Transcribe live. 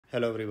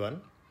Hello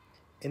everyone.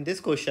 In this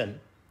question,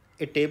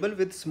 a table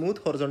with smooth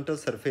horizontal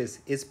surface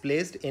is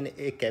placed in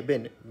a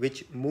cabin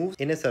which moves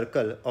in a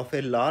circle of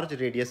a large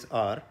radius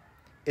r.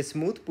 A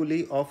smooth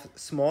pulley of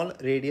small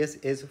radius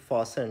is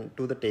fastened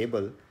to the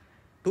table.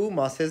 Two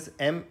masses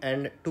m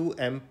and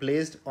 2m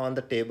placed on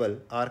the table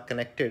are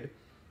connected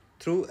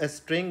through a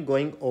string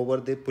going over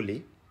the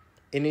pulley.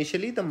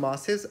 Initially, the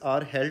masses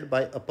are held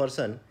by a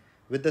person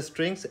with the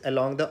strings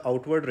along the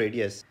outward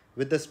radius,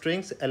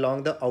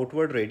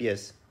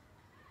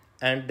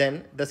 and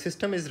then the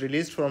system is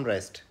released from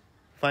rest.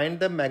 Find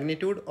the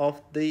magnitude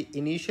of the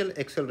initial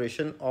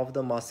acceleration of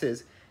the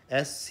masses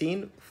as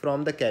seen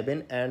from the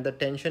cabin and the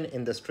tension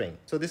in the string.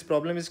 So this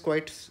problem is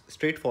quite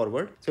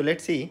straightforward. So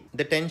let's see,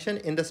 the tension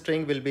in the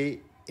string will be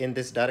in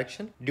this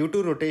direction. Due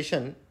to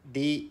rotation,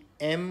 the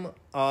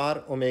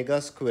mr omega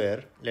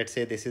square, let's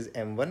say this is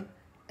m1,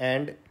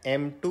 and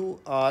m2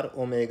 r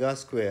omega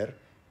square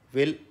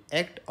will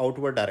act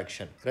outward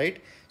direction,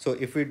 right? So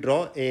if we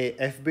draw a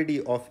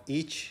FBD of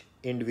each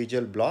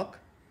individual block,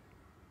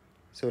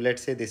 so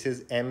let's say this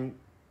is m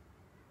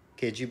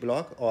kg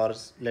block, or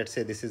let's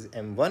say this is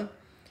m1,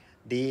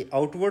 the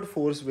outward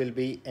force will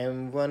be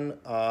m1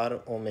 r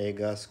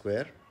omega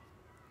square.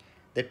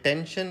 The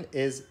tension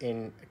is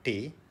in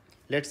T.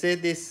 Let's say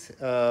this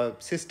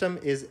system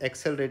is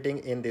accelerating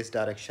in this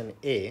direction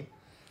A.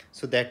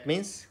 So that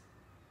means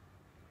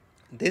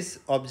this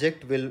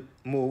object will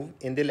move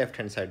in the left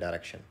hand side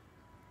direction.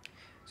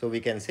 So we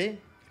can say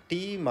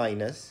T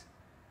minus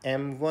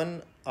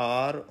m1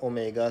 r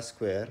omega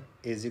square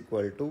is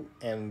equal to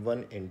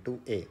m1 into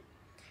A.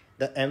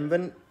 The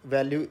m1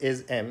 value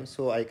is m,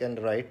 so I can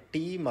write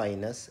T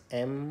minus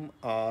m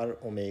r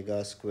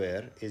omega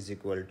square is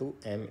equal to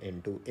m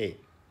into A.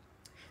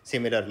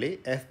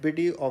 Similarly,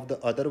 FBD of the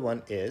other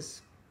one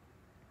is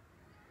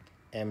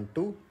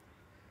m2.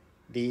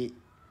 The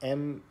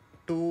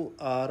m2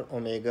 r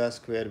omega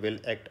square will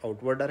act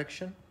outward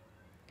direction.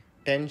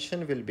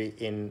 Tension will be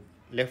in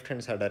left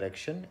hand side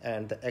direction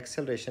and the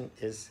acceleration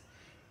is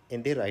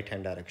in the right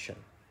hand direction.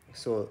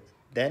 So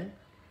then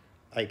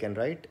I can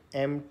write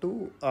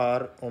m2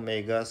 r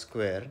omega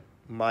square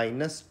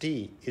minus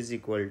t is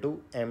equal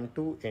to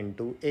m2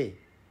 into A.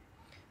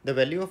 The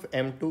value of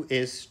m2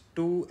 is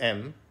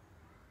 2m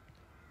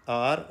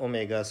r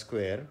omega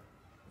square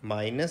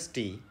minus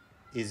t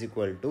is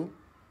equal to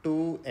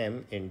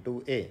 2m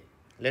into A.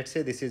 Let's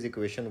say this is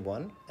equation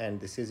 1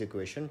 and this is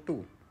equation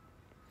 2.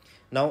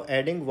 Now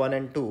adding 1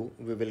 and 2,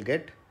 we will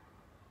get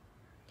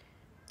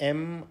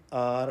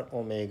mr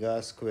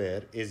omega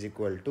square is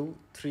equal to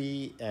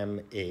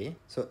 3ma.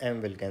 So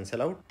m will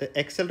cancel out. The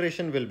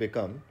acceleration will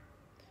become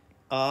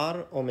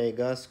r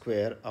omega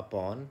square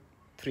upon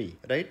 3,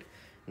 right?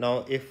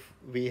 Now if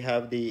we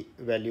have the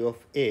value of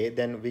a,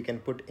 then we can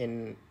put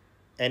in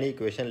any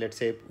equation. Let's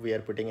say we are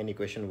putting in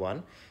equation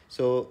 1.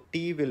 So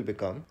t will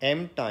become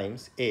m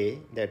times a,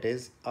 that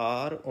is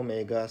r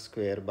omega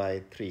square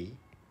by 3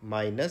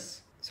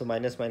 minus, so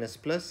minus minus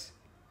plus,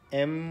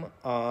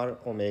 mr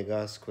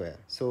omega square.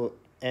 So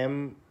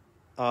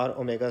mr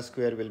omega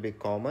square will be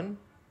common.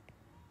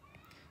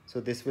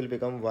 So this will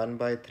become 1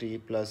 by 3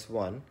 plus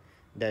 1.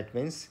 That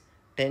means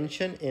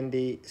tension in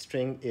the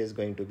string is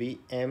going to be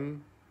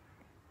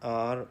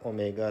mr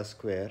omega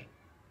square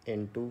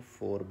into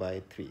 4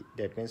 by 3.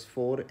 That means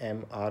 4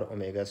 mr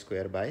omega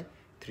square by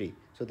 3.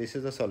 So this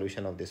is the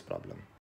solution of this problem.